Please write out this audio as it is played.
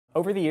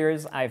Over the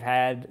years, I've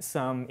had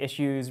some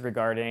issues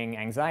regarding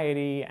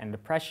anxiety and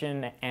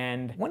depression,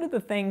 and one of the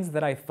things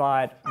that I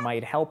thought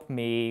might help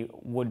me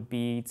would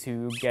be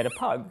to get a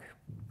pug.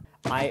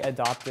 I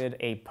adopted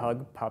a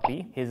pug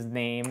puppy. His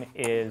name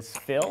is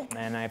Phil,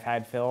 and I've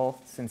had Phil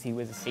since he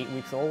was 8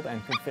 weeks old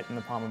and could fit in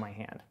the palm of my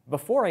hand.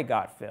 Before I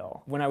got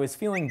Phil, when I was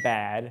feeling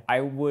bad, I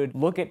would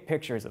look at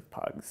pictures of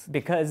pugs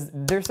because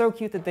they're so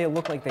cute that they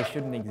look like they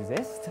shouldn't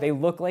exist. They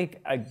look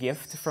like a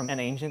gift from an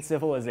ancient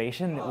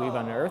civilization that we've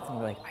unearthed, and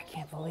we're like, I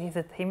can't believe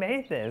that they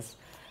made this.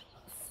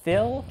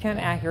 Phil can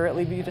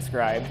accurately be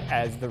described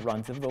as the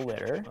runt of the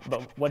litter,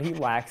 but what he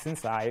lacks in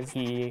size,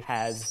 he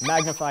has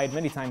magnified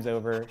many times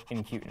over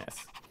in cuteness.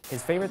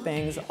 His favorite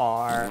things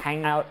are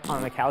hanging out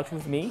on the couch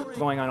with me,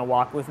 going on a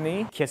walk with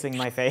me, kissing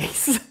my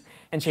face,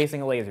 and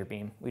chasing a laser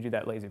beam. We do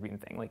that laser beam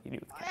thing like you do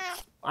with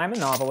cats. I'm a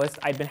novelist.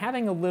 I'd been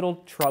having a little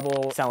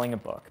trouble selling a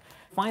book.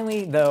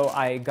 Finally, though,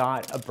 I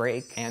got a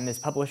break, and this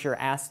publisher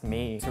asked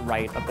me to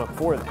write a book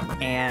for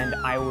them. And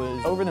I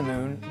was over the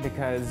moon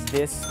because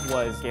this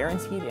was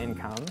guaranteed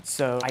income.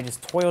 So I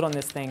just toiled on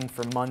this thing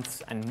for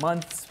months and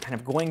months, kind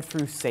of going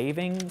through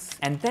savings.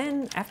 And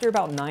then after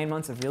about 9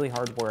 months of really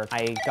hard work,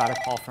 I got a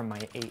call from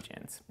my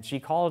agent. She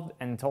called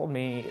and told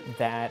me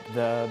that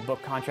the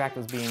book contract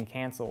was being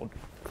canceled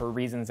for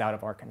reasons out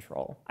of our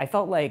control. I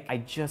felt like I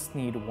just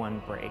need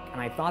one break,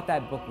 and I thought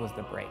that book was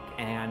the break,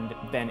 and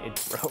then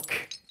it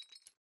broke.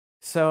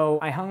 So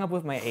I hung up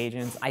with my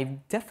agents. I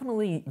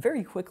definitely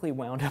very quickly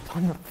wound up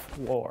on the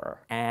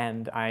floor,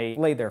 and I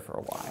lay there for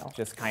a while,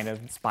 just kind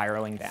of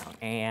spiraling down,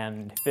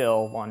 and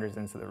Phil wanders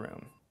into the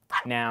room.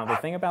 Now, the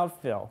thing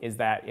about Phil is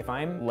that if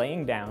I'm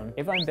laying down,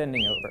 if I'm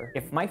bending over,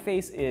 if my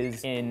face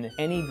is in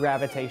any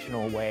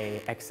gravitational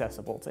way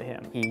accessible to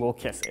him, he will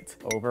kiss it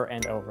over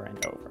and over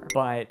and over.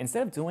 But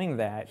instead of doing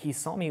that, he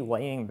saw me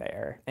laying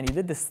there, and he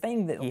did this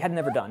thing that he had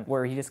never done,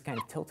 where he just kind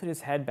of tilted his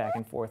head back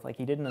and forth like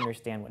he didn't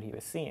understand what he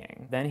was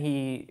seeing. Then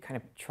he kind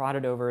of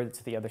trotted over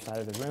to the other side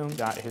of the room,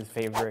 got his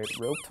favorite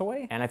rope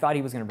toy, and I thought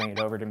he was gonna bring it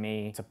over to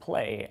me to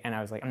play, and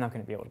I was like, I'm not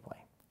gonna be able to play.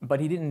 But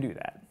he didn't do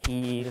that.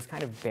 He just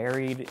kind of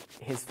buried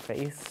his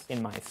face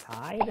in my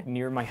side,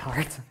 near my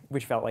heart,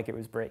 which felt like it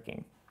was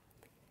breaking.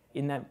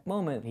 In that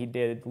moment, he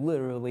did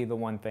literally the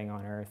one thing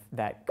on earth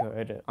that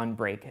could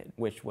unbreak it,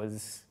 which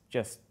was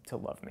just to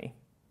love me.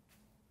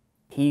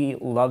 He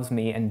loves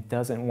me and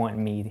doesn't want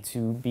me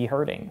to be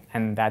hurting,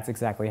 and that's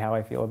exactly how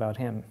I feel about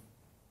him.